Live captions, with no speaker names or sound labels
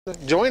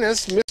Join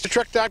us,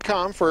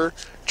 MrTruck.com, for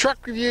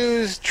truck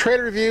reviews,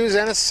 trailer reviews,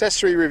 and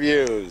accessory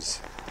reviews.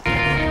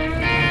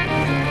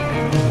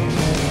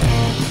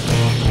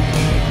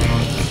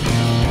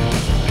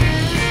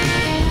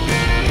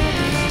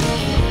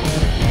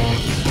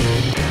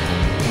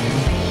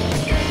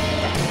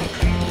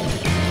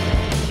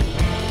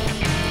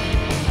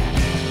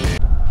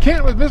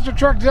 Kent with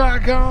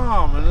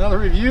MrTruck.com, another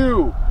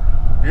review.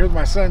 Here's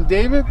my son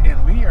David,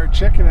 and we are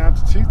checking out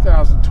the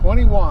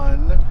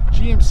 2021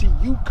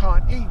 GMC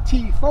Yukon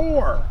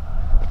AT4.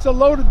 It's a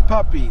loaded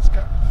puppy. It's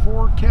got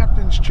 4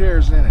 captain's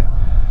chairs in it.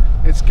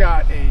 It's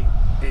got a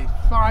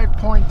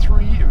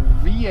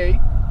 5.3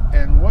 V8,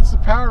 and what's the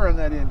power on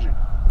that engine?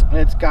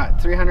 It's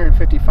got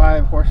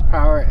 355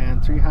 horsepower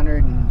and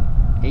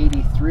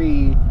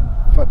 383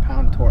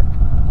 foot-pound torque.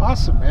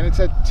 Awesome, and it's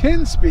a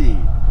 10-speed.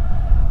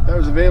 That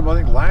was available, I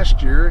think,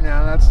 last year.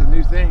 Now that's the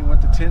new thing.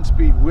 Went to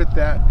 10-speed with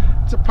that.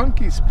 It's a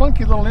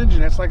spunky little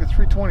engine. It's like a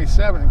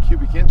 327 in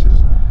cubic inches,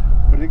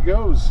 but it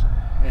goes,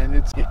 and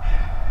it's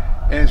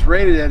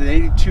rated at an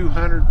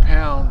 8,200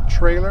 pound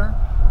trailer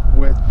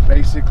with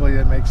basically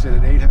that makes it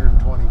an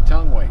 820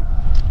 tongue weight,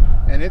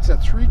 and it's a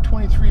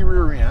 323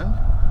 rear end,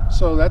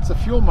 so that's a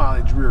fuel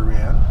mileage rear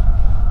end,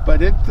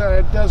 but it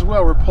does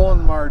well. We're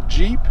pulling our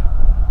Jeep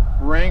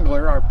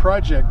Wrangler, our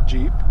project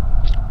Jeep,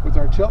 with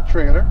our tilt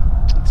trailer.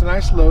 It's a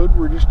nice load.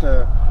 We're just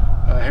a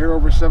hair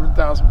over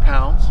 7,000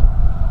 pounds,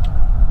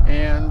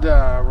 and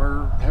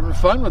we're having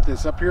fun with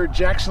this up here at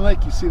Jackson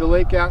Lake. You see the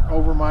lake out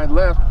over my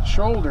left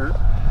shoulder.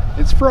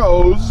 It's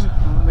froze,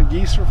 and the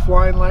geese are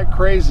flying like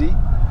crazy,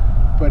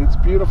 but it's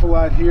beautiful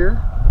out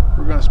here.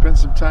 We're going to spend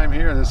some time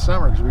here this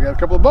summer because we got a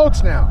couple of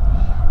boats now.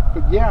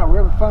 But yeah, we're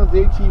having fun with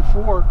the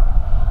AT4.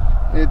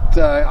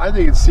 I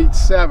think it seats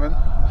 7.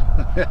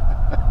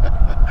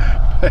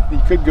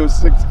 You could go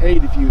 6,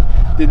 8 if you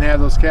didn't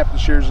have those captain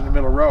chairs in the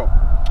middle row.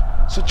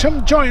 So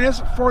come join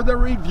us for the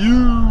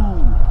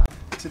review.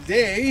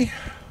 Today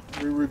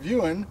we're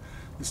reviewing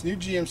this new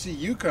GMC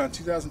Yukon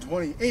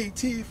 2020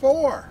 AT4.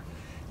 We're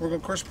going to,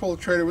 of course, pull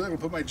the trailer with it. I'm going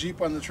to put my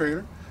Jeep on the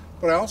trailer,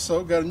 but I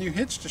also got a new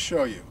hitch to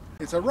show you.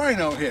 It's a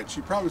Rhino hitch.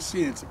 You've probably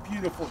seen it. It's a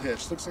beautiful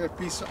hitch. Looks like a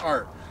piece of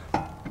art.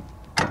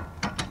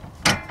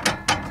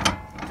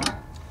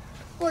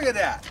 Look at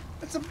that.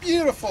 It's a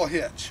beautiful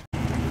hitch.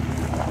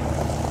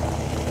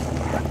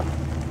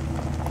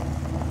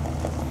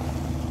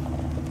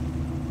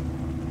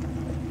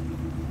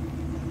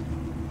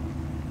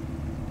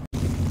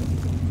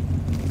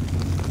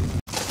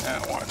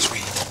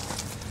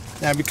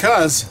 Now,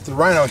 because the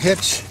Rhino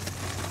hitch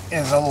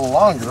is a little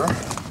longer,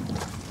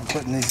 I'm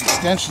putting these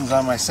extensions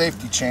on my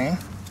safety chain,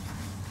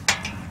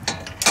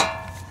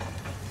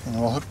 and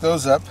we'll hook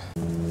those up.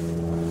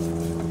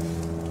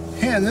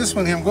 And this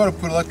one, I'm going to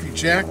put an electric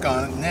jack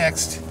on it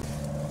next.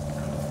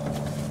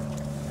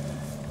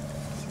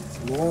 It's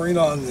lowering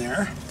on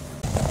there.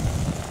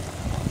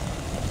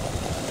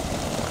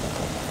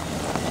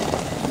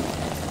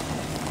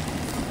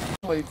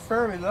 It's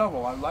fairly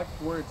level. I like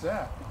where it's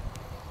at.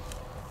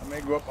 I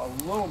may go up a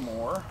little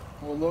more.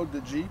 We'll load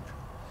the Jeep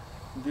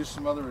and do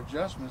some other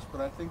adjustments,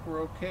 but I think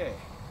we're okay.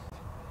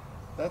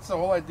 That's the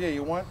whole idea.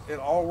 You want it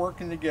all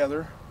working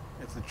together.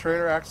 If the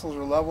trailer axles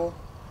are level,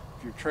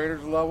 if your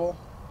trailer's level,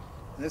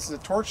 and this is a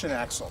torsion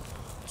axle.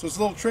 So it's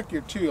a little trickier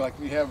too, like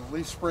if you have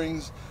leaf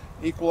springs,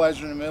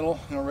 equalizer in the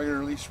middle,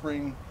 regular leaf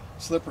spring,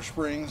 slipper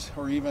springs,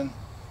 or even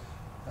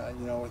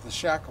with the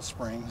shackle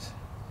springs.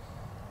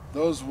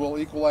 Those will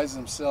equalize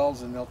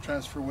themselves and they'll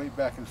transfer weight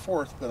back and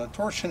forth, but on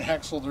torsion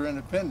axle they're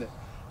independent.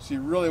 So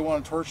you really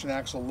want a torsion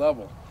axle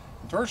level.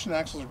 And torsion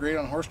axles are great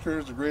on horse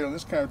trailers, they're great on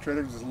this kind of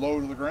trailer because it's low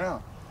to the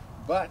ground.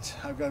 But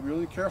I've got to be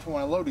really careful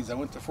when I load these. I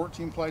went to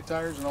 14-ply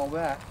tires and all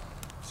that.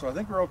 So I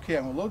think we're okay.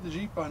 I'm going to load the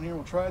Jeep on here,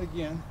 we'll try it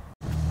again.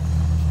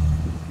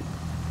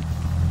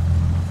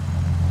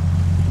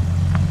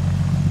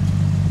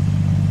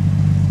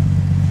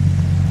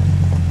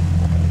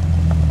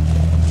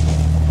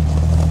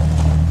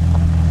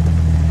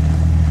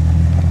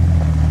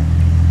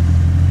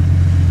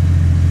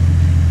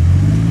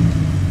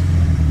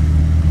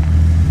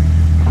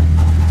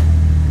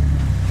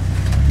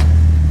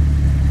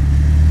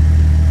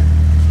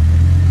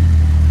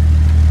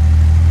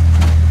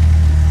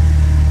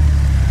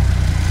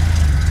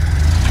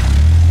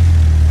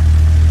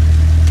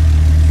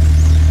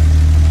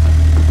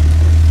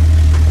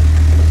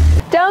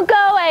 Don't go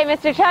away,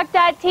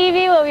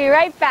 MrTruck.tv will be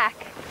right back.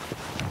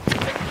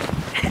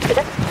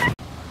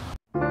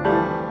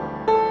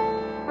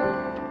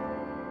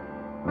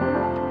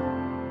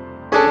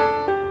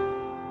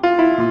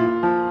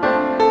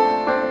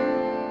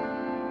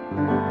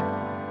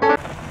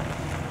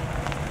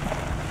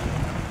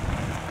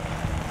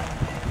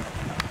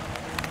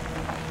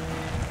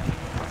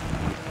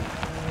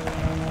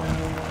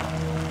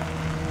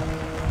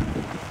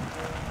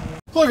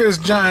 Look at this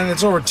giant,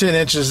 it's over 10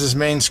 inches, this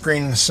main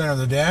screen in the center of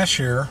the dash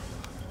here.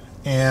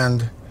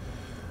 And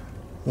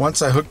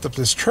once I hooked up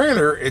this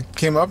trailer, it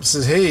came up and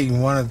says, hey, you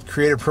want to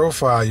create a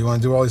profile, you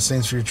want to do all these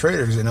things for your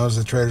trailer, because it knows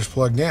the trailer's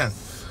plugged in.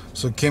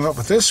 So it came up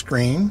with this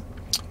screen,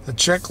 the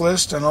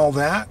checklist and all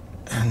that,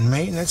 and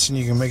maintenance, and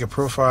you can make a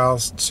profile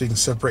so you can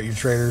separate your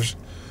trailers.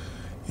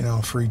 You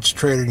know, for each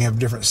trailer you have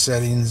different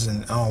settings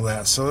and all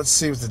that. So let's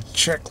see what the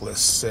checklist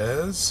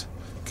says.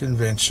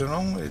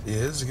 Conventional, it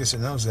is. I guess it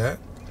knows that.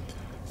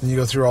 And you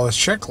go through all this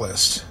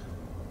checklist.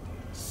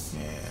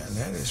 And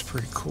that is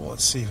pretty cool.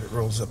 Let's see if it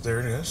rolls up. There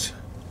it is.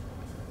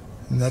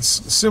 And that's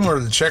similar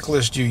to the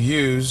checklist you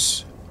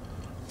use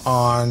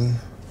on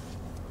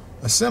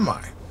a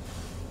semi.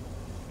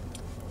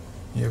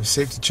 You have a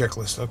safety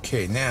checklist.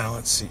 Okay, now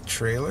let's see.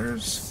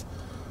 Trailers.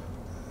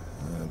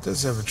 It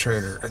does have a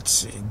trailer. Let's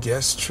see.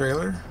 Guest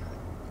trailer.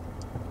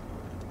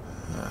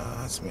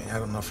 That's me. I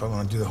don't know if I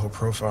want to do the whole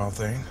profile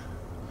thing.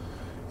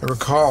 It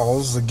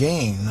recalls the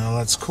gain. Now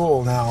that's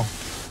cool. Now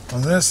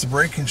on this, the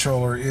brake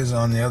controller is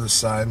on the other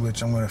side,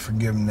 which I'm going to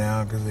forgive them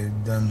now because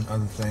they've done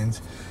other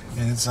things.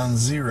 And it's on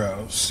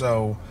 0.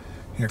 So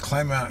here,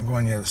 climb out and go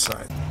on the other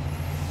side.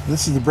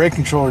 This is the brake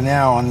controller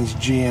now on these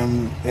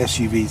GM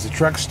SUVs. The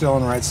truck's still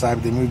on the right side,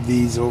 but they moved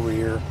these over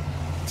here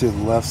to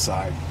the left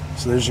side.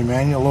 So there's your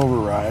manual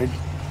override,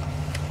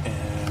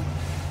 and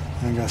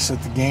I'm going to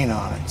set the gain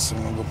on it. So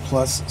I'm going to go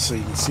plus so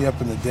you can see up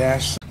in the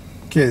dash.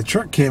 Okay, the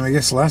truck came. I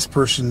guess the last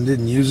person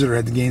didn't use it or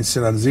had the gain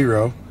set on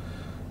 0.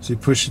 So you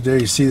push it there,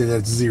 you see that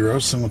that's 0.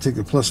 So I'm going to take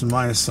the plus and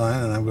minus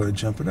sign, and I'm going to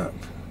jump it up.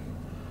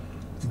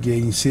 The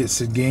gain, you see it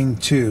said gain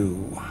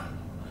 2,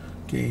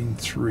 gain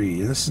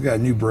 3. And this has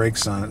got new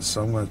brakes on it,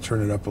 so I'm going to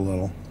turn it up a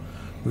little.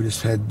 We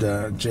just had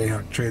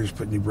Jayhawk Traders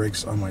put new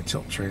brakes on my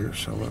tilt trailer,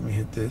 so let me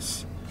hit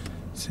this.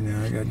 See,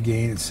 now I got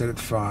gain, it's set at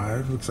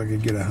 5. Looks like I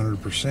get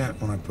 100%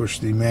 when I push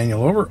the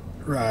manual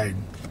override.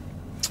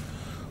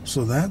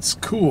 So that's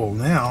cool.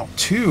 Now,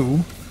 2,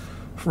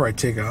 before I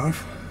take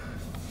off,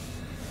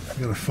 I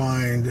gotta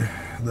find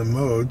the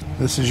mode.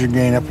 This is your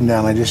gain up and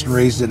down. I just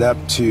raised it up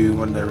to,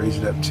 what did I raise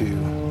it up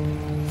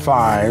to?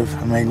 5.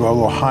 I may go a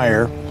little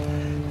higher.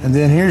 And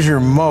then here's your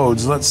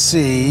modes. Let's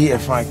see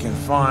if I can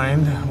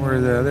find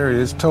where there it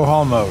is, tow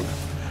haul mode.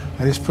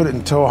 I just put it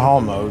in tow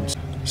haul mode.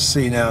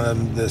 See now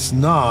this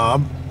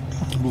knob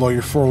below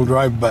your 4-wheel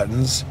drive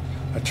buttons,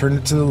 I turned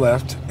it to the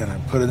left and I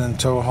put it in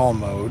tow haul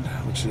mode,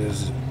 which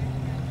is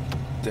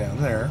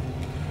down there.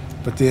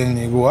 But then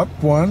you go up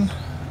 1.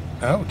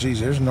 Oh geez,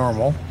 there's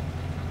normal,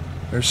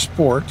 there's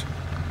sport,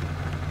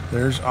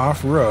 there's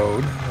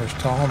off-road, there's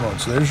tow haul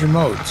mode. So there's your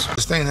modes.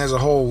 This thing has a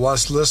whole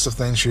list of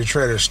things for your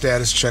trailer: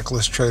 status,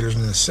 checklist, trailers,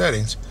 and the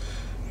settings.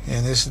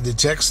 And this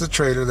detects the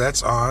trailer,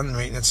 that's on.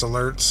 Maintenance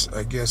alerts,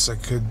 I guess I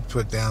could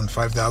put down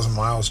 5,000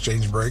 miles,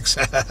 change brakes.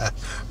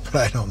 But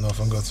I don't know if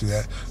I'm going through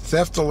that.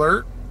 Theft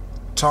alert,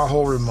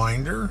 Tahoe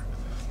reminder,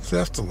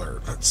 theft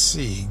alert. Let's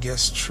see,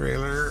 guest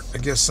trailer. I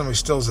guess somebody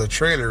steals a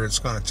trailer, it's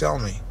going to tell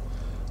me.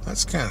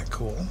 That's kind of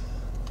cool.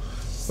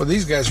 Well,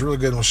 these guys are really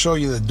good. And we'll show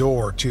you the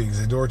door, too,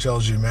 because the door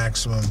tells you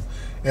maximum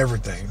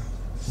everything.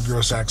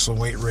 Gross axle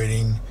weight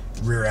rating,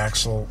 rear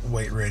axle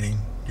weight rating,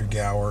 your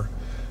Gower,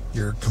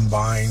 your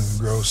combined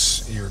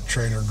gross, your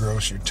trailer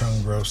gross, your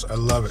tongue gross. I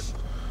love it.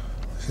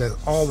 It has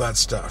all that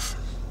stuff.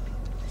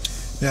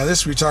 Now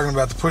this, we're talking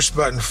about the push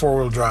button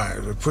 4-wheel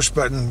drive. The push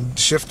button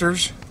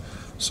shifters.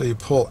 So you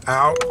pull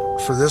out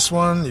for this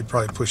one, you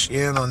probably push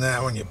in on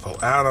that one, you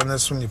pull out on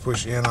this one, you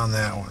push in on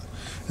that one.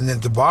 And then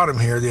at the bottom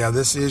here, yeah,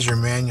 this is your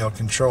manual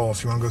control.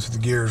 If you want to go through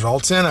the gears, all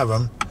 10 of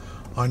them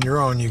on your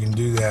own, you can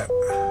do that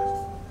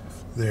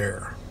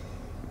there.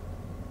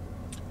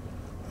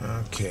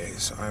 Okay,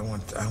 so I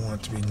want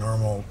it to be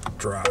normal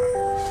drive.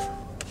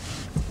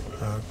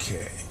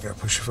 Okay, you gotta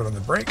push your foot on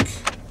the brake,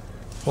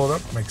 pull it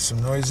up, make some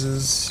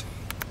noises.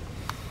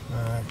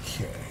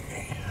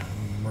 Okay,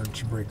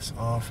 emergency brake's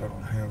off. I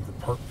don't have the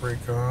park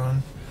brake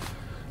on.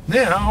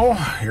 Now,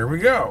 here we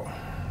go.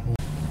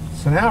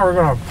 So now we're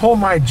gonna pull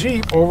my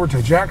Jeep over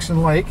to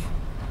Jackson Lake.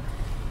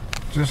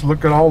 Just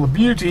look at all the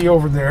beauty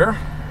over there.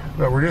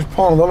 But we're just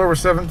pulling a little over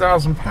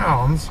 7,000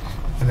 pounds.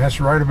 And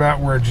that's right about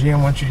where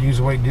GM wants you to use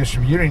a weight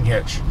distributing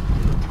hitch.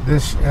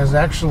 This has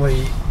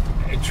actually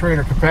a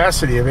trailer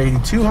capacity of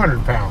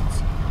 8,200 pounds,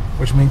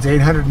 which means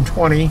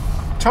 820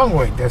 tongue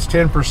weight. That's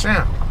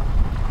 10%.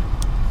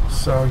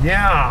 So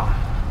yeah,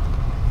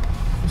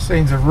 these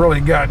things have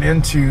really gotten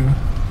into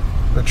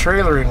the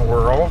trailering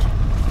world,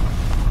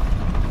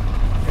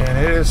 and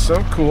it is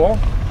so cool.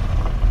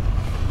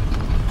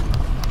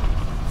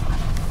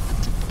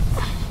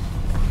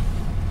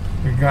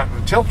 We got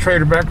the tilt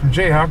trailer back from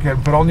Jayhawk. Had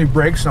to put all new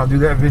brakes, and I'll do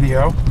that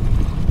video.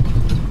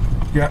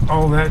 Got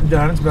all that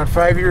done. It's about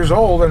 5 years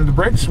old, and the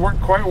brakes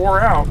weren't quite wore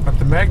out, but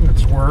the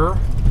magnets were.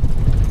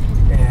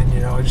 And,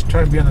 you know, I just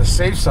tried to be on the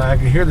safe side.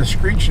 I could hear the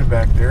screeching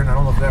back there, and I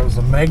don't know if that was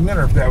a magnet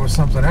or if that was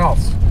something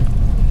else.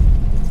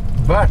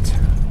 But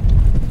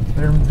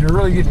they're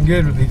really getting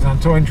good with these on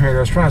towing trailers. I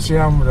was trying to see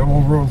how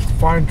we'll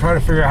try to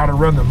figure out how to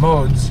run the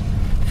modes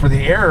for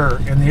the air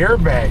and the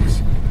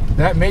airbags.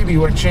 That may be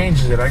what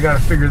changes it. I got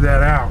to figure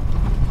that out,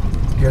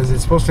 because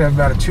it's supposed to have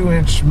about a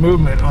 2-inch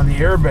movement on the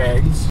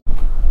airbags.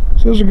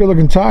 So those are good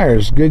looking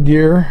tires.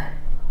 Goodyear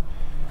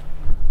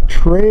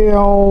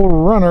Trail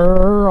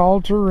Runner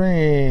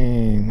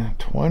all-terrain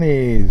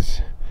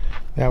 20s.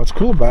 Now what's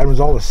cool about them is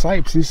all the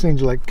sipes. These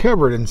things are like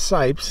covered in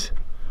sipes.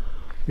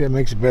 You Yeah, it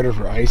makes it better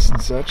for ice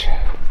and such.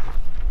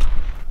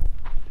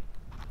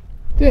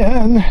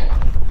 Then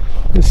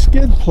the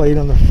skid plate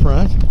on the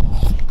front.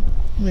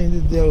 I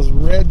mean, those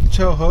red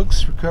tow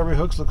hooks, recovery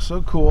hooks, look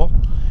so cool.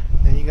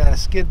 And you got a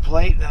skid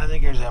plate, and I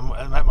think there's that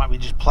might be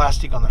just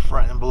plastic on the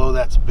front, and below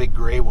that's a big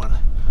gray one.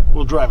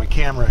 We'll drive a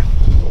camera,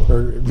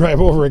 or drive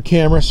over a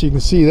camera so you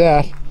can see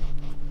that.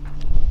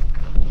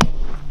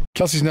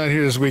 Kelsey's not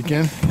here this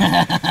weekend,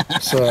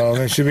 so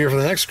maybe she'll be here for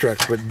the next truck.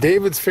 But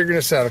David's figuring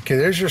this out. Okay,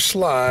 there's your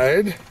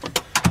slide.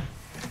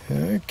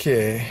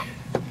 Okay.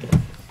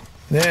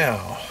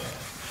 Now,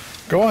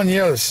 go on the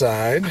other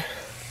side,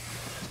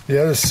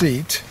 the other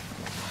seat.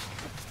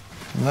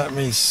 Let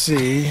me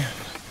see. It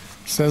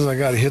says I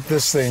got to hit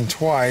this thing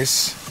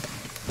twice.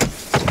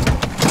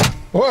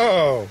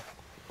 Whoa!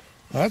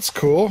 That's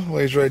cool.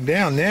 Lays right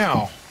down.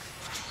 Now,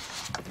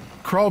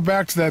 crawl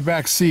back to that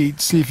back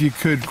seat. See if you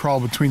could crawl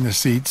between the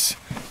seats,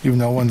 even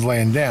though one's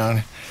laying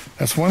down.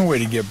 That's one way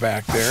to get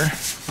back there.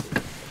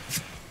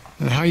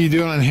 And how you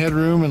doing on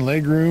headroom and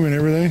leg room and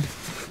everything?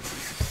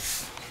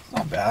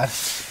 Not bad.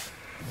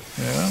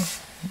 Yeah,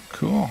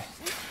 cool.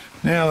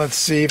 Now let's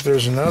see if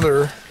there's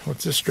another.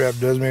 What's this strap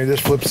does? Maybe this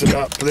flips it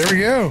up. There we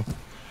go.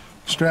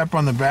 Strap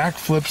on the back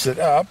flips it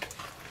up.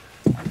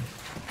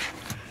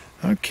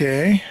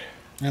 Okay.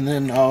 And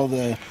then all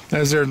the.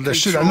 Is there? I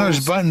know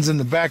there's buttons in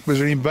the back, but is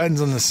there any buttons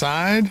on the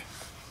side?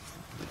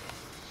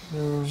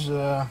 There's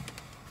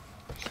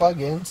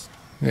plug-ins.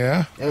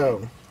 Yeah.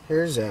 Oh,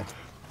 here's a.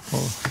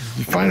 Well,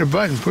 you find a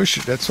button, push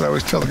it. That's what I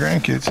always tell the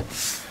grandkids.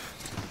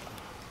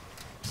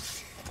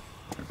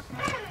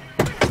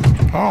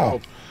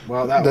 Oh.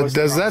 Well, that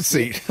does that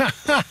seat.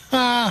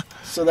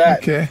 So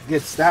that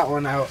gets that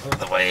one out of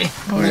the way.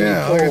 Oh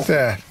yeah, look at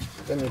that.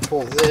 Then you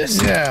pull this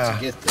to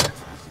get there.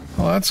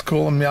 Well, that's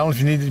cool. I mean, I don't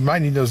know if you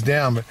might need those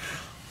down, but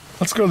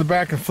let's go to the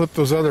back and flip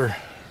those other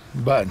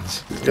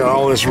buttons. Got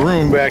all this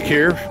room back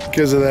here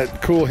because of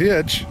that cool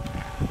hitch.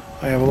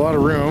 I have a lot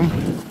of room.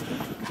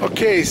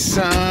 Okay,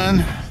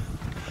 son.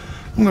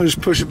 I'm gonna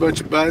just push a bunch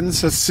of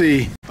buttons. Let's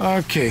see.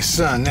 Okay,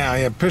 son. Now,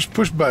 yeah, push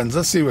buttons.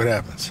 Let's see what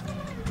happens.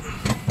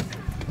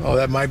 Oh,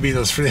 that might be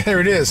those.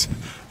 There it is.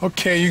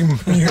 Okay, you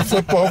can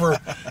flip over.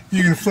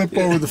 You can flip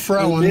over the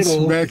front ones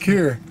back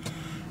here,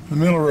 the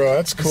middle row.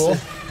 That's cool.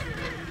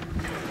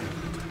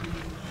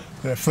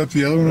 Did I flip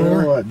the other one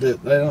over? What? I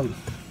don't.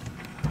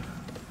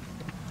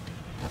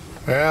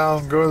 Well,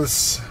 go with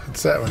this.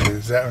 What's that one do?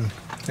 Is that one?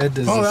 It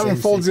does. Oh, that one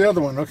folds the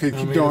other one. Okay,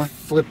 keep going.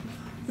 Flip.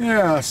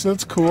 Yeah, so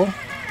that's cool.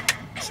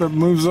 So it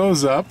moves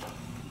those up.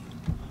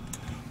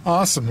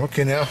 Awesome.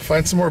 Okay, now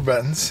find some more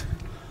buttons.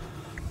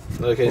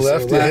 Okay,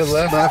 left, so hit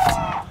left.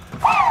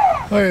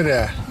 Look at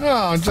that.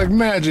 Oh, it's like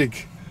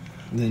magic.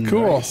 Then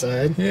cool. Right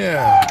side.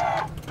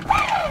 Yeah.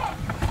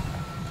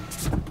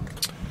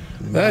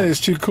 That is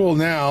too cool.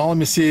 Now, let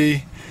me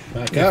see.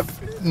 Back up.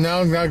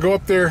 Now go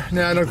up there.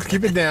 Now, don't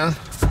keep it down.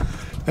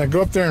 Now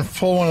go up there and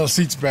pull one of those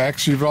seats back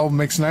so you've all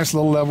makes a nice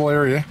little level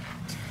area.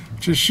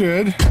 Which you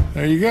should.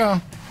 There you go.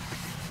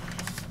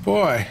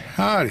 Boy,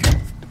 howdy.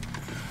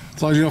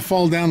 As long as you don't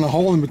fall down the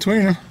hole in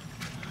between them.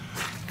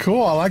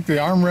 Cool, I like the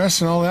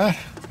armrests and all that.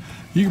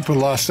 You can put a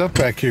lot of stuff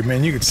back here,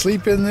 man. You could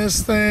sleep in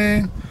this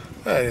thing.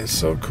 That is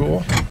so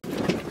cool.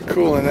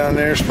 Cool, and down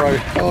there's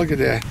probably, oh, look at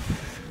that.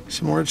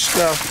 Some more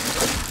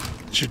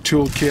stuff. It's your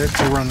tool kit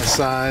over on the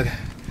side.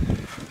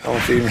 I don't know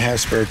if it even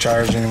has spare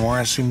tires anymore.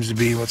 That seems to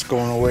be what's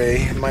going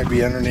away. It might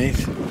be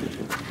underneath.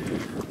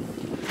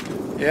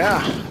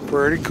 Yeah,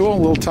 pretty cool.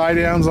 Little tie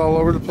downs all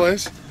over the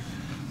place.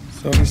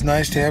 So it's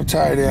nice to have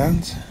tie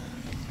downs.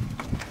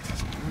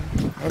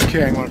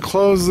 Okay, I'm going to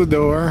close the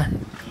door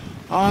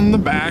on the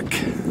back.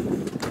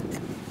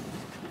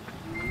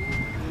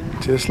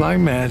 Just like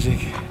magic.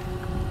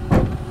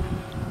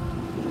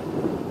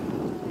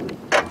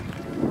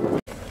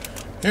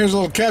 Here's a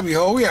little cubby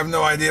hole. We have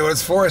no idea what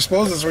it's for. I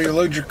suppose that's where you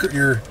load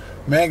your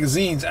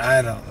magazines.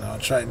 I don't know.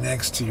 It's right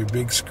next to your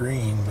big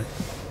screen. But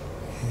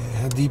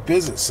yeah, how deep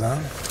is it,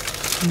 son?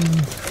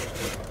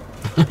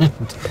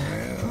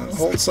 Yeah,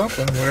 hold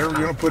something, whatever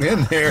you're going to put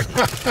in there.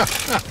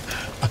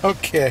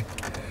 Okay.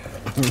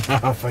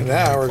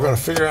 Now we're going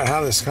to figure out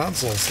how this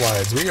console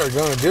slides. We are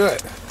going to do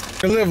it. If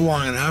you live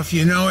long enough,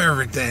 you know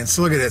everything.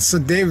 So look at it. So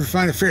David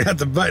finally figured out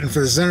the button for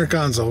the center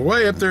console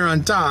way up there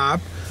on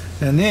top.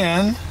 And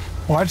then,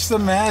 watch the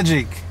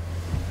magic.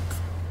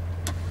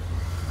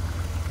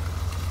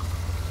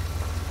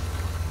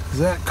 Is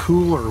that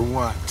cool or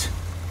what?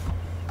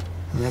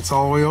 And that's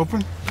all the way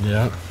open?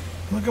 Yeah.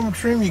 Look how much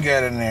trim you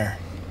got in there.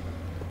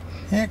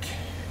 Heck,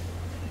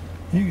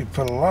 you could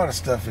put a lot of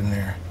stuff in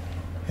there.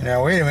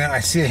 Now wait a minute,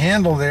 I see a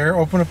handle there.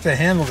 Open up that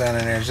handle down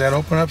in there. Does that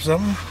open up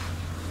something?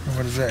 Or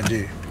what does that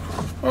do?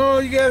 Oh,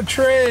 you got a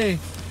tray.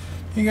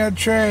 You got a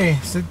tray.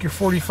 Stick your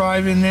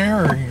 45 in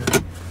there or your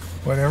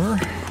whatever.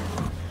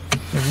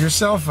 Maybe your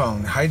cell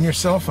phone. Hiding your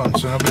cell phone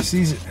so nobody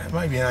sees it. That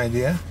might be an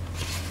idea.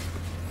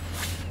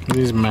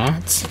 These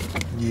mats?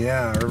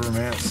 Yeah, rubber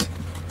mats.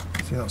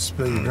 So you don't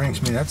spill your drinks.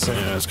 I mean, that's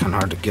yeah, it's kind of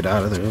hard to get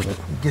out of there. But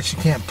I guess you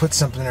can't put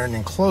something there and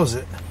then close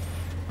it,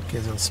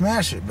 because it'll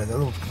smash it. But the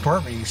little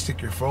compartment, you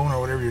stick your phone or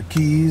whatever, your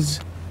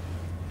keys,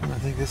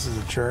 I think this is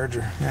a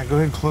Charger. Yeah, go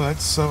ahead and close.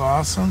 That's so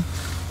awesome.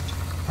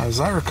 As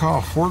I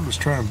recall, Ford was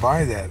trying to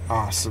buy that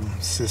awesome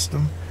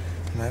system,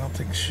 and I don't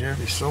think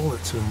Chevy sold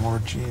it to them, or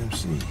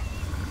GMC.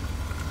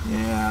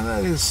 Yeah,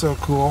 that is so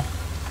cool.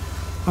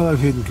 I love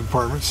hidden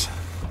compartments.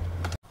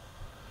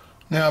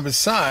 Now,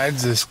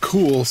 besides this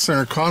cool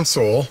center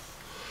console,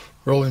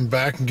 rolling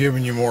back and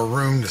giving you more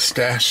room to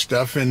stash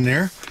stuff in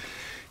there,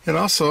 it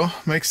also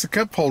makes the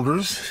cup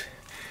holders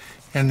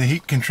and the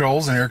heat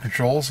controls and air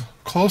controls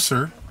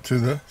closer to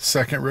the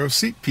second row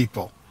seat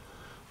people.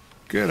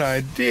 Good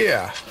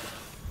idea.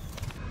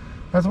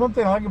 That's one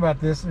thing I like about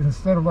this.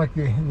 Instead of like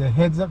the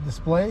heads-up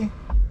display,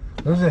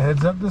 there's a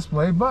heads-up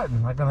display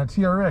button. Like on a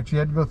TRX, you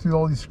had to go through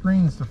all these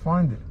screens to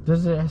find it.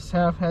 Does it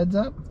have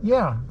heads-up?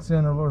 Yeah, it's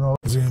in a little.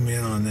 Zoom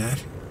in on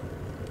that.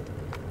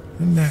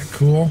 Isn't that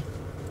cool?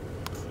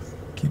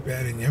 Keep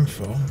adding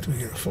info until we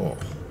get a full.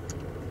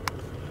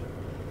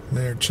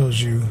 There it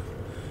shows you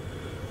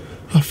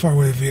how far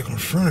away the vehicle in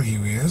front of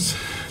you is.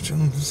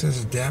 It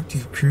says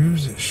adaptive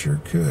cruise. It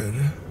sure could.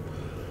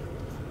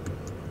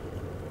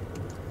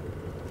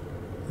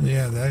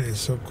 Yeah, that is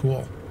so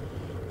cool.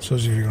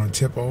 Shows you if you're going to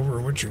tip over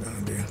or what you're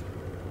going to do.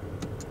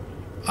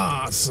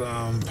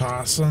 Awesome,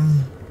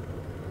 possum.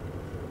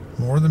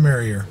 More the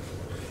merrier.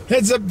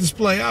 Heads up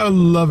display. I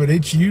love it.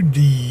 HUD.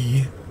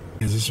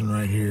 Is this one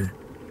right here?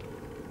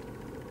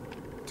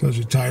 Tells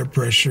you tire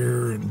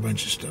pressure and a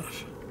bunch of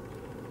stuff.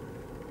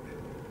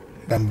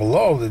 And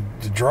below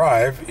the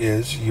drive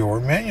is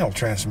your manual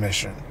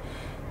transmission.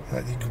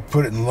 You can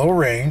put it in low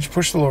range.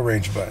 Push the low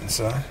range button,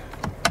 son.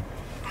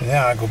 And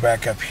now I go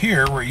back up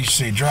here where you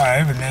see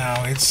drive, and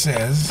now it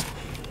says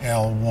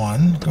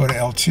L1. Go to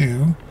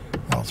L2,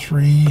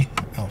 L3,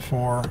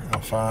 L4,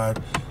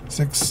 L5,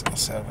 6,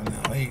 L7,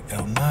 L8,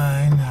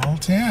 L9,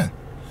 L10.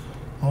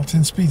 All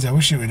 10 speeds. I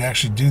wish it would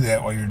actually do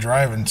that while you're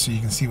driving so you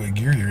can see what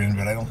gear you're in,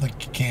 but I don't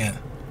think you can.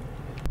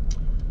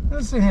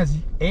 This thing has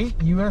 8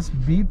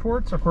 USB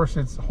ports. Of course,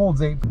 it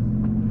holds 8.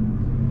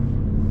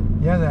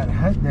 Yeah,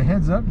 the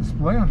heads-up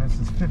display on this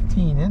is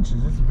 15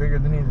 inches. It's bigger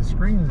than any of the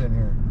screens in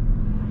here,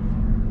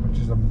 which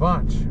is a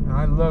bunch. And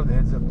I love the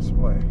heads-up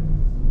display.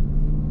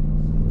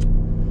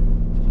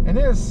 And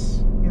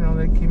this, you know,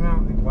 they came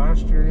out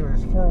last year. It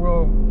was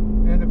 4-wheel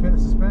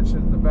independent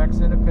suspension. The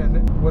back's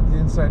independent. What the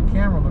inside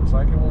camera looks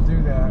like, it will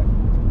do that.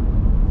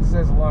 This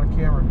has a lot of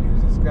camera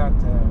views. It's got,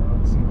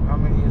 let's see, how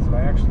many is it?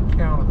 I actually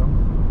counted them.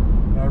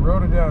 And I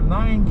wrote it down,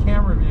 9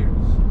 camera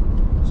views.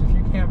 So if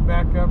you can't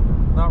back up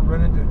and not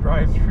run into a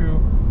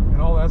drive-through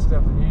and all that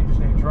stuff, then you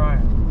just ain't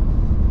trying.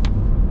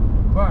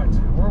 But,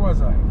 where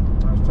was I?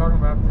 I was talking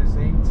about this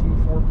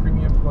AT4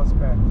 Premium Plus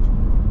package.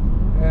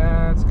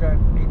 It's got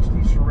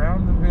HD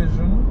surround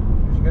vision,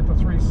 because you get the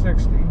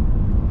 360.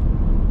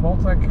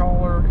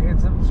 Multicolor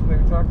heads-up display.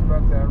 We talked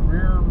about that.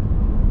 Rear,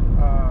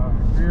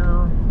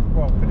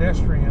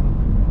 pedestrian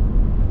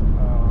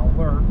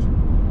alert.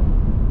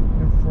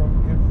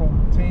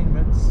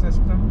 Infotainment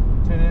system.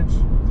 10-inch,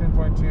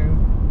 10.2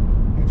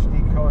 HD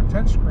color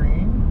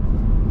touchscreen.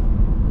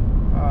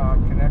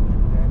 Connected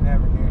and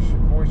navigation,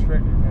 voice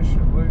recognition,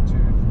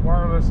 Bluetooth,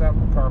 wireless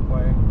Apple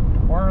CarPlay,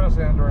 wireless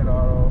Android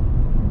Auto.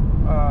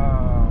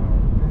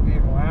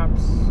 In-vehicle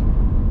apps,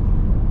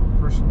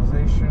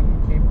 personalization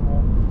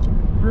capable.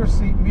 Rear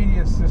seat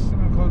media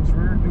system includes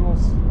rear dual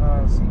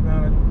seat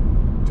mounted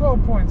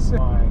 12.6.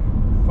 My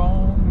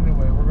phone.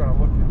 Anyway, we're going to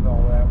look into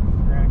all that with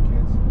the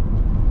grandkids.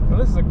 So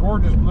this is a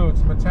gorgeous blue.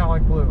 It's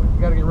metallic blue. You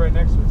got to get right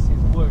next to it to see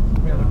it's blue. It's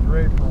been in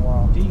gray for a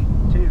while. Deep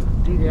too.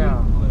 Deep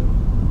blue.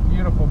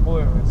 Beautiful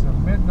blue. It's a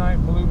midnight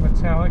blue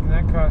metallic, and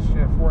that costs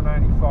you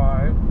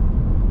 $495.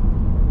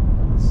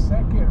 On the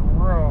second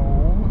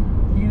row,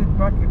 heated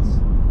buckets.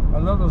 I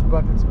love those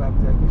buckets back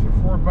there. It gives you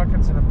 4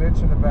 buckets and a bench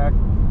in the back.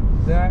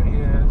 That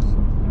is,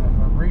 if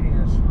I'm reading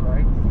this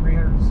right,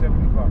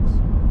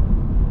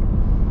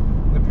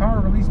 $370. The power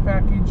release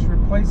package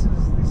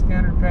replaces the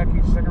standard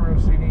package second row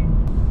seating.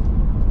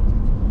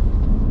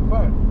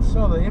 But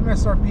so the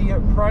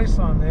MSRP price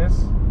on this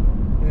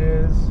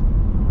is,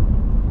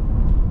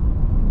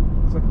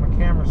 looks like my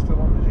camera's still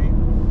on the Jeep,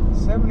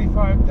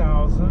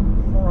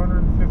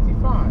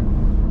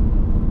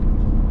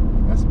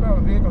 $75,455. That's about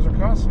what vehicles are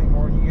costing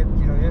anymore. You get,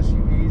 you know, the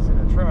SUVs and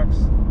the trucks.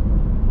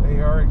 They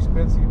are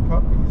expensive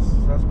puppies.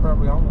 That's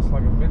probably almost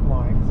like a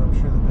midline, because I'm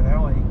sure the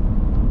Denali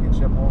gets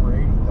you up over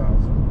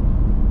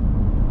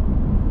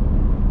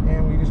 $80,000.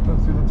 And we just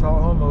went through the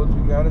Tahoe modes.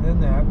 We got it in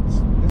that.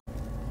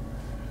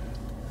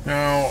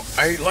 Now,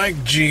 I like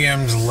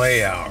GM's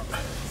layout.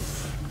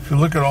 If you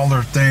look at all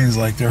their things,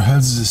 like their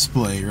HUD's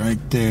display right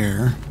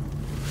there,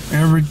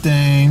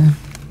 everything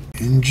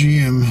in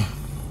GM.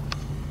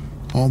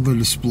 All the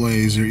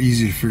displays are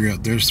easy to figure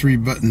out. There's 3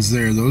 buttons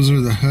there. Those are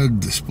the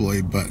HUD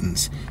display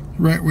buttons.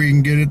 Right where you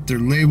can get it, they're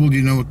labeled,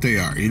 you know what they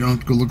are. You don't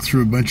have to go look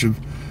through a bunch of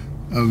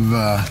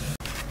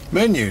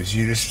menus.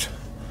 You just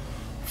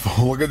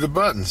look at the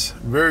buttons.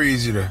 Very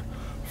easy to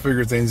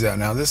figure things out.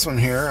 Now this one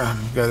here,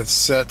 I've got it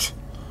set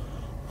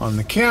on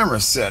the camera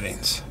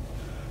settings.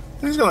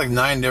 It's got like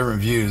 9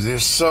 different views. They're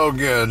so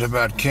good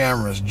about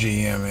cameras,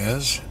 GM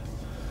is.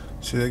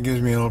 See, that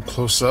gives me a little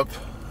close-up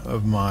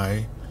of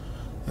my,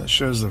 that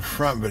shows the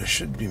front, but it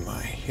should be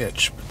my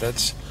hitch. But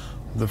that's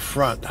the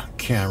front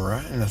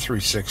camera in a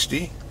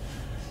 360.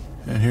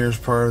 And here's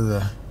part of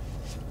the,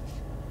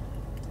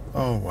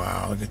 oh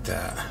wow, look at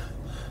that.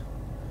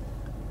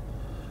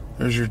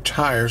 There's your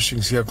tires, so you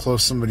can see how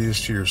close somebody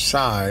is to your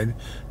side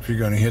if you're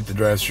going to hit the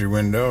drive-through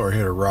window or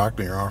hit a rock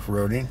when you're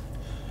off-roading.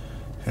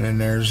 And then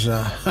there's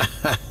the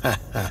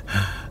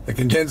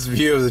condensed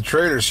view of the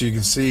trailer, so you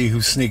can see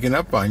who's sneaking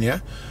up on you,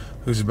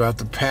 who's about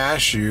to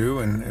pass you,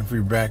 and if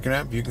you're backing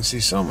up, you can see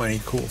so many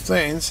cool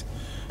things.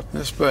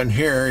 This button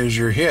here is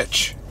your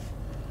hitch.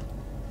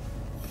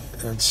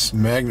 That's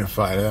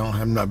magnified.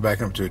 I'm not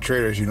backing up to a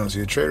trailer, so you don't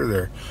see a trailer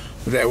there.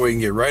 But that way you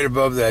can get right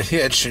above that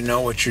hitch and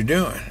know what you're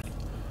doing.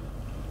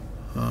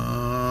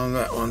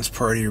 That one's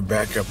part of your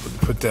backup.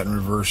 Put that in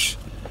reverse,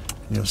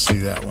 and you'll see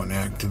that one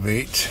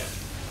activate.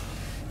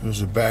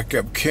 There's a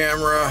backup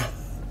camera.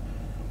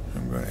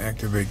 I'm going to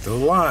activate the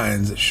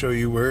lines that show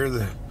you where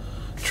the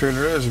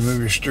trailer is and move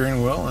your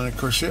steering wheel, and of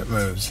course it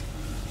moves.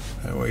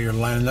 That way you're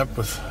lining up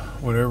with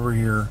whatever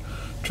you're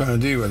trying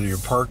to do, whether you're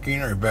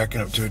parking or you're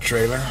backing up to a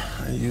trailer.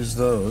 I use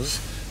those.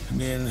 And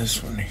then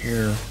this one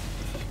here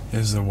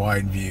is the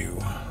wide view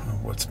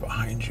of what's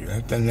behind you.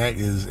 And that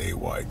is a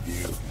wide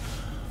view.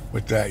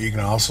 With that, you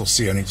can also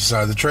see on each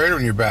side of the trailer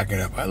when you're backing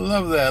up. I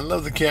love that. I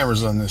love the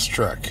cameras on this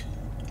truck.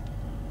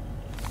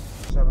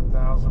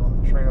 7,000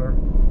 on the trailer.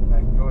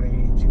 I can go to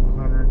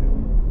 8,200.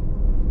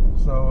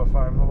 So if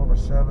I'm a little over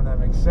 7, that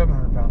makes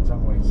 700 pounds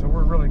on weight. So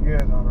we're really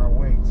good on our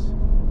weights.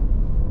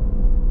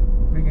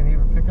 We can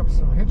even pick up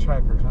some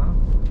hitchhikers, huh?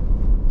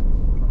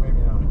 Or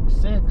maybe not.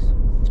 6.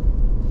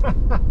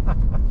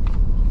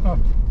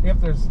 If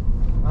there's,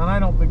 and I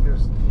don't think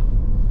there's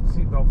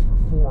seat belts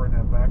for 4 in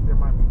that back. There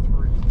might be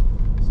 3.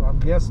 So I'm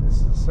guessing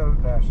this is a 7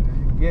 passenger.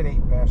 You can get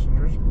 8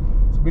 passengers.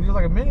 So it'd be just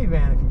like a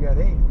minivan if you got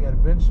 8. If you had a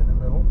bench in the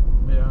middle.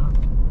 Yeah.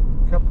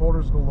 Cup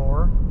holders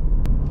galore.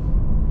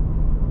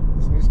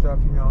 This new stuff,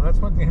 you know, that's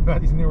one thing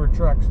about these newer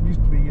trucks. It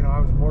used to be, you know, I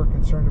was more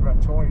concerned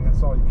about towing.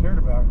 That's all you cared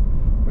about.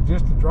 But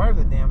just to drive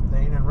the damn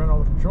thing and run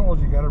all the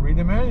controls, you got to read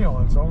the manual.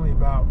 And it's only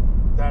about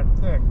that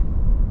thick.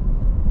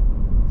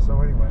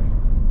 So anyway,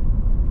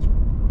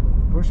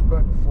 push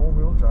button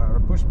 4-wheel drive, or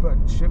push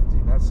button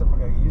shifting. That's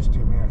something I got used to.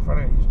 I mean, I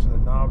finally got used to the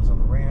knobs on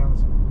the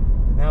Rams,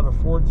 and now the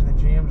Fords and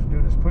the GMs are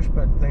doing this push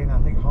button thing. I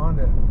think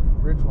Honda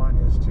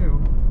Ridgeline is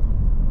too.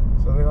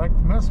 So they like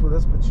to mess with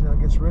us, but you know, it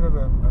gets rid of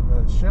a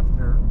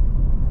shifter,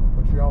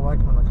 which we all like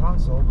them on the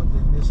console. But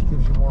then this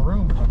gives you more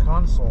room in the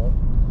console.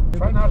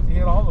 Try not to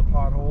hit all the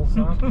potholes,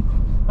 huh?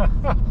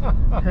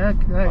 Heck,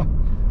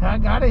 I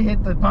gotta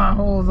hit the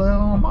potholes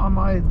on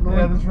my.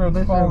 Yeah, this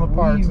road's falling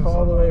apart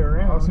all the way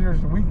around. I was here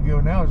just a week ago.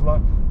 Now there's a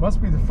lot.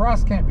 Must be the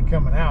frost can't be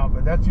coming out,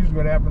 but that's usually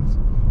what happens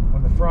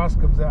when the frost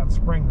comes out in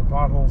spring. The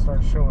potholes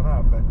start showing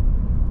up. But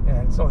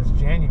yeah, it's always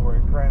January.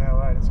 Crying out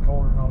loud, it's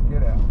colder than all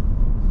get out.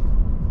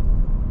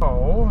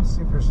 Oh, let's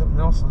see if there's something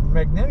else. The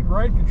magnetic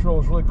ride control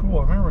is really cool.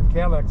 I remember when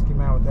Cadillacs came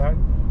out with that.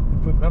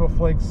 They put metal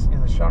flakes in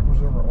the shock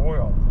absorber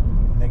oil,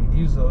 and they could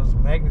use those,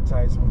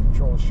 magnetize them, and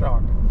control the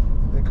shock.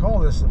 They call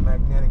this a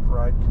magnetic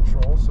ride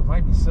control, so it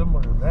might be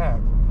similar to that,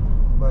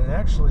 but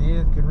actually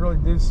it can really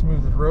do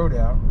smooth the road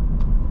out.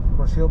 Of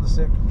course, hill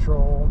descent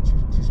control,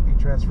 two-speed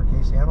transfer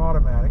case, and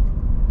automatic.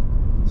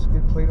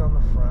 Skid plate on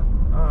the front.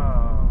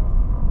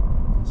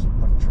 It's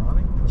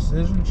electronic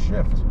precision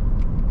shift.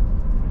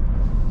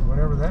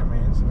 Whatever that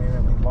means. Maybe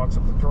that means locks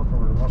up the torque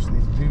over. Most of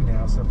these do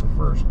now, except the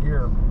first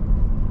gear.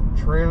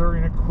 Trailer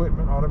and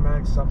equipment,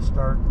 automatic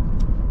stop-start.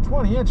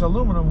 20-inch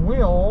aluminum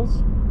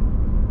wheels.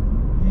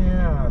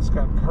 Yeah, it's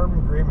got carbon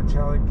gray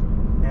metallic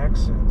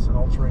accents and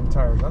all-terrain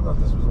tires. I thought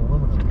this was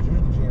aluminum, because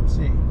usually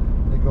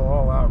GMC, they go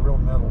all out real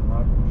metal,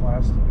 not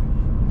plastic.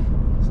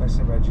 It's nice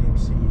thing about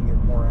GMC, you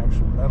get more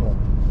actual metal.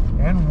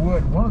 And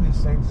wood. One of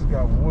these things has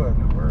got wood.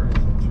 Where is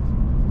it?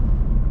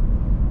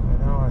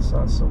 I know I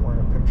saw it somewhere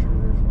in a picture.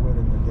 There's wood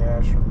in the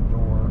dash or the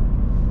door.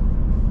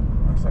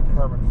 Looks like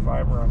carbon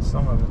fiber on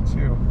some of it,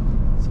 too.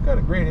 It's got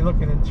a great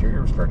looking interior.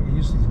 We're starting to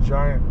use these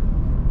giant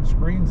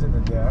screens in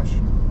the dash.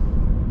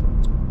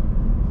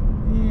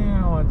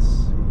 Yeah, let's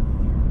see.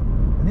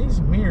 And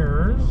these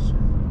mirrors,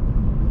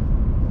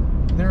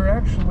 they're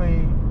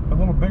actually a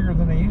little bigger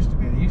than they used to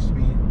be. They used to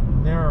be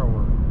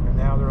narrower, and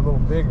now they're a little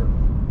bigger,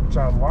 which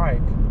I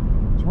like.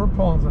 So we're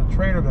pulling a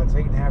trailer that's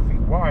 8.5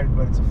 feet wide,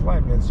 but it's a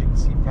flatbed, so you can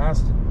see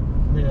past it.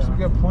 Yeah. So we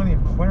got plenty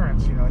of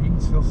clearance. You know, you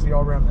can still see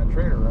all around that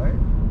trailer, right?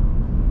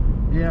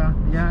 Yeah,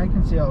 I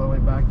can see all the way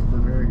back to the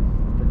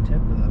tip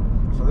of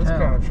the. So this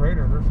kind of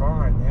trailer, they're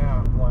fine.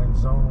 Yeah, blind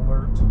zone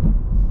alert.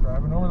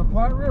 Driving over the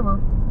Platte River.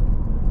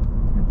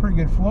 Pretty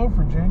good flow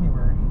for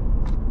January.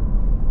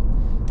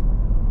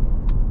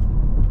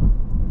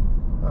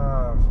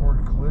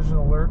 Ford collision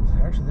alert.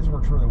 Actually, this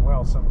works really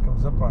well. Something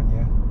comes up on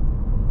you,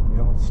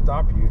 it'll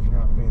stop you if you're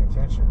not paying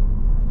attention.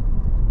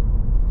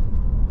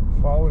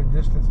 Following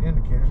distance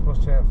indicator,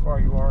 supposed to have how far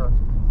you are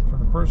from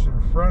the person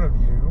in front of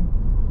you.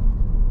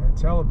 And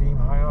telebeam,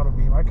 high auto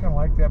beam. I kind of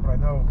like that, but I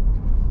know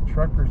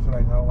truckers that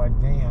I know, like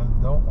Dan,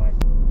 don't like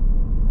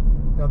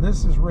it. Now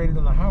this is rated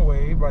on the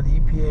highway by the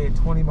EPA at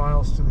 20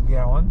 miles to the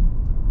gallon,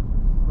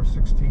 for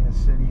 16 a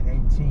city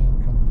and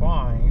 18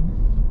 combined.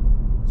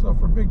 So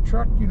for a big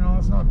truck, you know,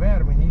 it's not bad.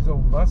 I mean, these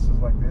old buses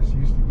like this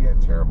used to get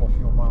terrible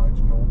fuel mileage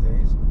in the old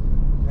days.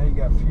 Now you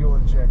got fuel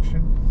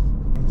injection.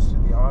 Leads to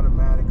the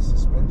automatic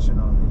suspension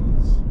on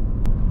these.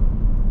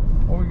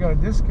 Well, we got a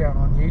discount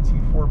on the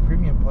AT4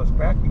 Premium Plus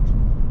package.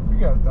 We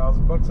got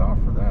 $1,000 off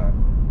for that.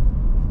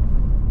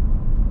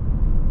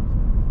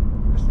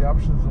 Just the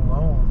options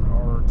alone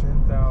are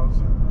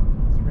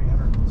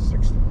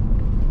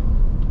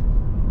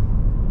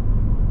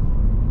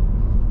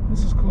 $10,360.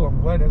 This is cool.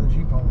 I'm glad to have the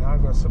Jeep home now.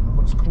 I've got something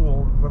that looks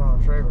cool to put on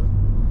a trailer.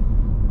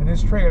 And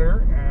this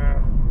trailer,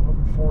 I'm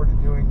looking forward to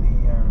doing the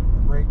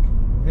brake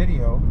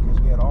video, because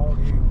we had all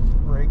new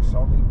brakes,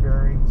 all new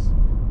bearings,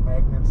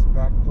 magnets,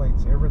 back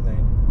plates,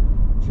 everything.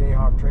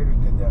 Jayhawk Traders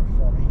did that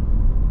for me.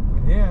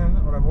 And then,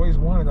 what I've always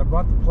wanted, I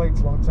bought the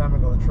plates a long time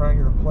ago, the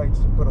triangular plates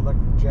to put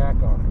electric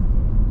jack on it.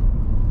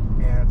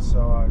 And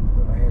so I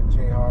had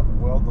Jayhawk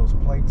weld those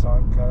plates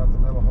on, cut out the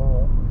middle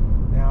hole.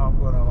 Now I'm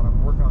going to, when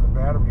I'm working on the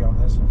battery on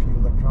this and a few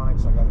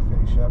electronics I got to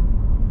finish up,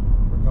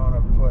 we're going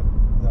to put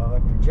the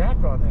electric jack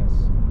on this.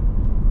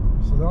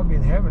 So that'll be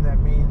in heaven.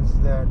 That means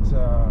that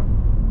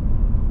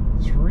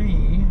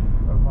 3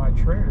 of my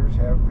trailers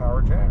have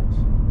power jacks.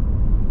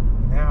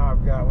 Now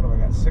I've got, what have I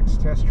got, 6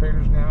 test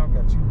trailers now. I've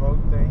got 2 boat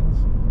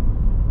things.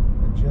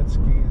 A jet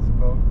ski is a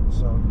boat,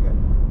 so you got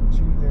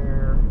 2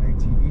 there, an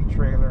ATV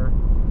trailer,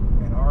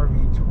 an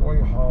RV toy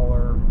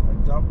hauler, a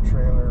dump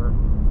trailer.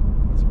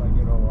 That's my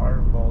good old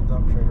iron ball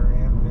dump trailer,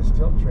 and this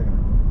tilt trailer,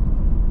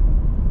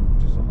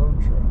 which is a load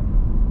trailer.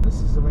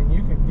 This is, I mean,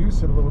 you can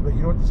goose it a little bit.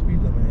 You know what the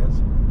speed limit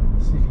is.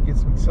 See if you get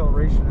some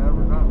acceleration out of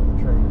it or not with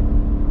the trailer.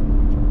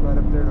 Jump right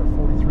up there to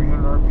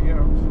 4,300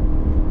 RPMs.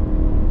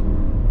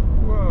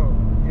 Whoa,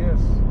 yes.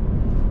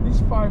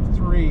 These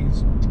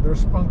 5.3s, they're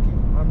spunky.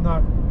 I'm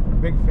not a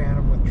big fan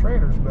of them with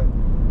trailers, but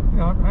you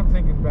know, I'm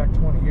thinking back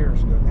 20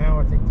 years ago. Now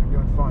I think they're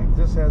doing fine.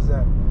 This has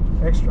that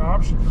extra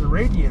option for the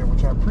radiator,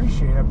 which I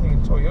appreciate. I'm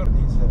thinking Toyota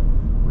needs to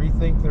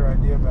rethink their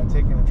idea about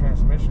taking the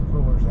transmission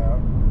coolers out.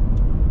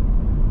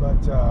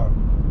 But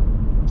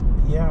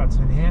yeah, it's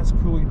an enhanced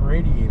cooling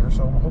radiator,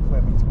 so hopefully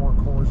that means more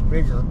cores,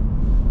 bigger,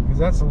 because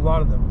that's a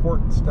lot of the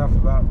important stuff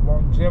about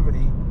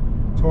longevity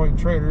towing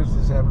trailers,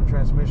 is having a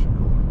transmission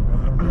cooler. I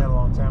learned that a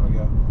long time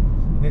ago.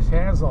 And this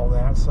has all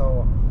that,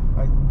 so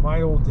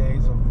my old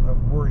days of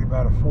worrying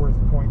about a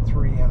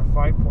 4.3 and a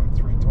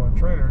 5.3 towing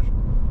trailers,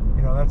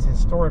 you know, that's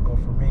historical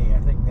for me. I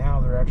think now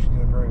they're actually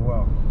doing very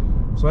well.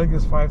 So I think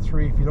this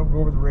 5.3, if you don't go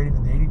over the rating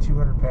of the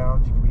 8,200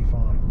 pounds, you can be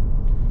fine.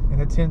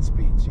 And a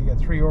 10-speed, so you got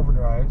 3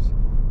 overdrives,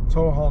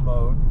 tow haul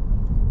mode,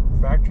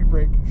 factory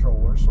brake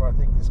controller, so I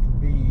think this can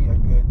be a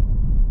good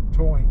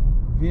towing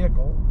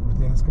vehicle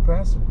within its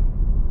capacity.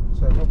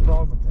 So I have no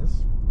problem with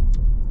this.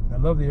 I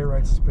love the air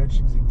ride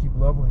suspensions. You can keep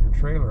leveling your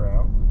trailer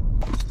out.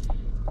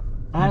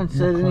 I haven't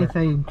said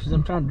anything because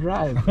I'm trying to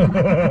drive.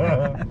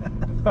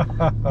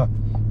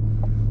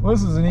 Well,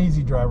 this is an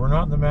easy drive. We're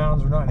not in the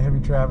mountains. We're not in heavy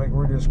traffic.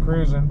 We're just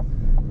cruising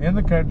in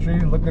the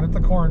country, looking at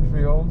the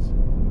cornfields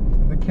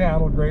and the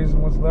cattle grazing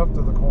what's left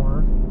of the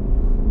corn.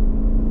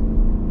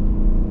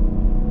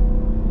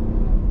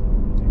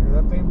 You hear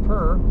that thing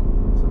purr?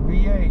 It's a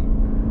V8.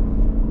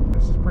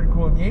 This is pretty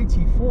cool. And the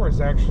AT4 is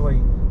actually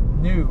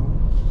new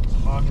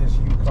on this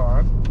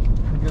Yukon.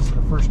 I think this is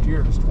the first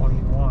year, this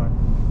 21,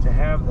 to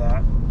have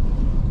that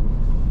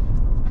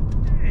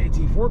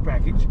AT4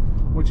 package,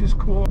 which is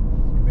cool.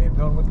 You may have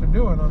known what they're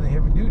doing on the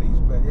heavy duties,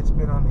 but it's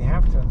been on the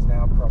half tons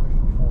now probably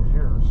for 4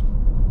 years,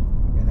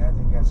 and I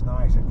think that's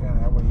nice. It kind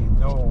of, that way you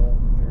know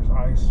if there's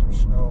ice or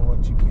snow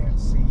that you can't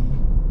see.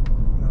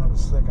 You know,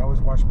 it's slick. I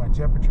always watch my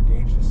temperature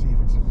gauge to see if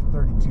it's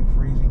 32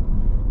 freezing.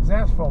 Because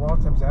asphalt, a lot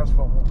of times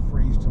asphalt won't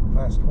freeze till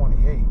past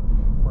 28,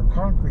 where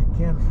concrete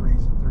can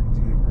freeze at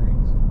 32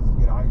 degrees. You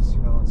get ice,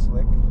 you know, it's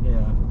slick.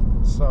 Yeah.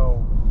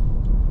 So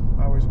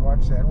I always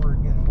watch that. We're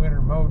in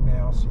winter mode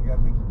now, so you got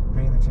to be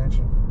paying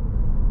attention.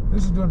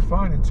 This is doing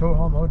fine in tow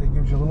haul mode. It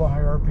gives you a little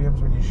higher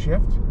RPMs when you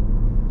shift,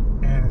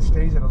 and it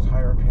stays at those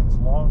high RPMs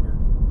longer.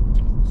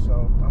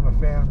 So I'm a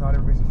fan. Not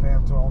everybody's a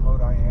fan of tow haul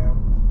mode. I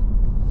am.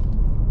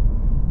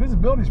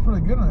 Visibility is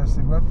pretty good on this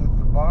thing. But the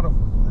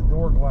bottom, the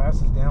door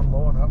glass is down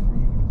low enough where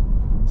you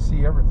can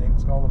see everything.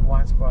 It's got all the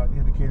blind spot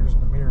indicators in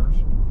the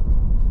mirrors.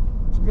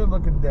 It's a good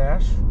looking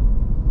dash.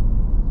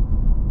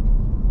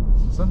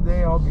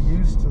 Someday I'll be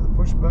used to the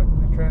push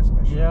button and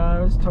transmission. Yeah, I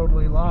was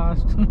totally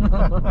lost.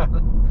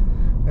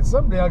 And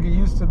someday I'll get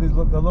used to the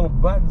little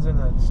buttons in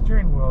the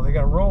steering wheel. They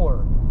got a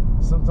roller.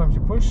 Sometimes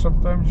you push,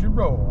 sometimes you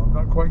roll. I'm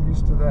not quite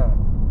used to that,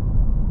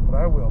 but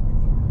I will be.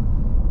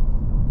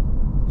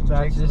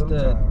 That's just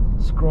to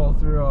scroll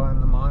through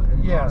on the monitor.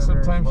 Yeah,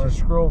 sometimes you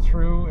scroll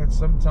through, and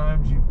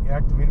sometimes you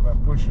activate it by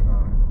pushing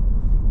on it.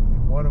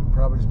 And one of them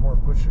probably is more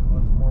pushing,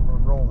 one's more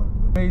rolling.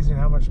 Amazing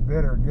how much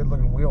better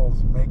good-looking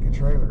wheels make a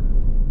trailer.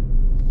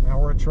 Now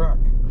we're a truck.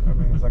 I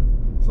mean, it's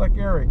like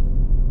Eric,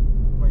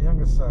 my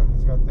youngest son.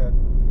 He's got that,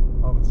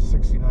 oh, it's a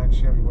 '69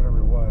 Chevy, whatever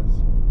it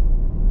was.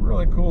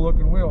 Really cool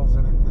looking wheels,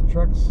 and the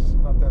truck's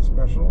not that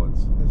special.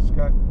 It's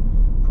got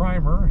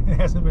primer. It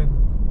hasn't been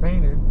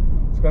painted.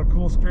 It's got a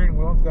cool steering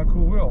wheel. It's got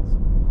cool wheels.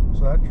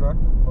 So that truck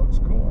looks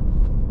cool.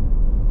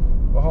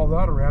 We'll haul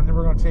that around. Then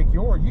we're going to take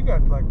you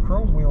got like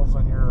chrome wheels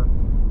on your,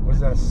 was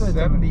that a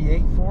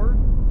 78 Ford?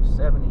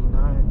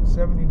 79.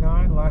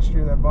 79. Last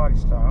year, that body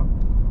style.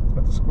 It's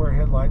got the square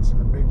headlights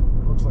and the big,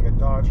 looks like a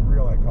Dodge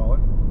grill, I call it.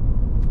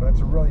 But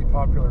it's a really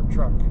popular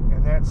truck.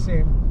 And that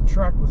same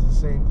truck was the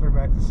same clear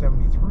back to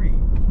 73.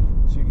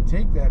 So you can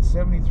take that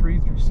 73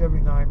 through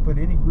 79, put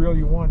any grill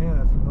you want in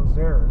it from those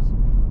eras,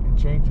 and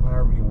change them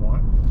however you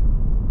want.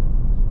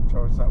 Which I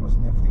always thought was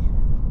nifty.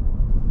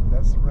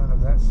 That's the run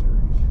of that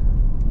series.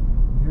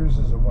 Yours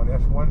is a what,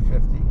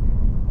 F-150?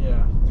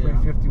 Yeah.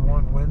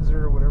 351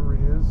 Windsor or whatever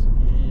it is.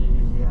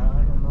 Yeah,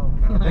 I don't know.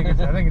 I think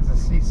it's a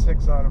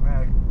C6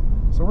 automatic.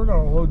 So we're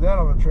going to load that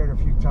on the trailer a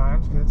few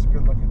times because it's a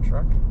good looking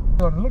truck.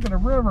 Look at the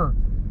river.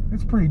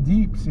 It's pretty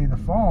deep. See, the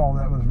fall,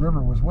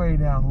 river was way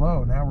down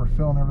low. Now we're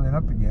filling everything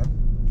up again.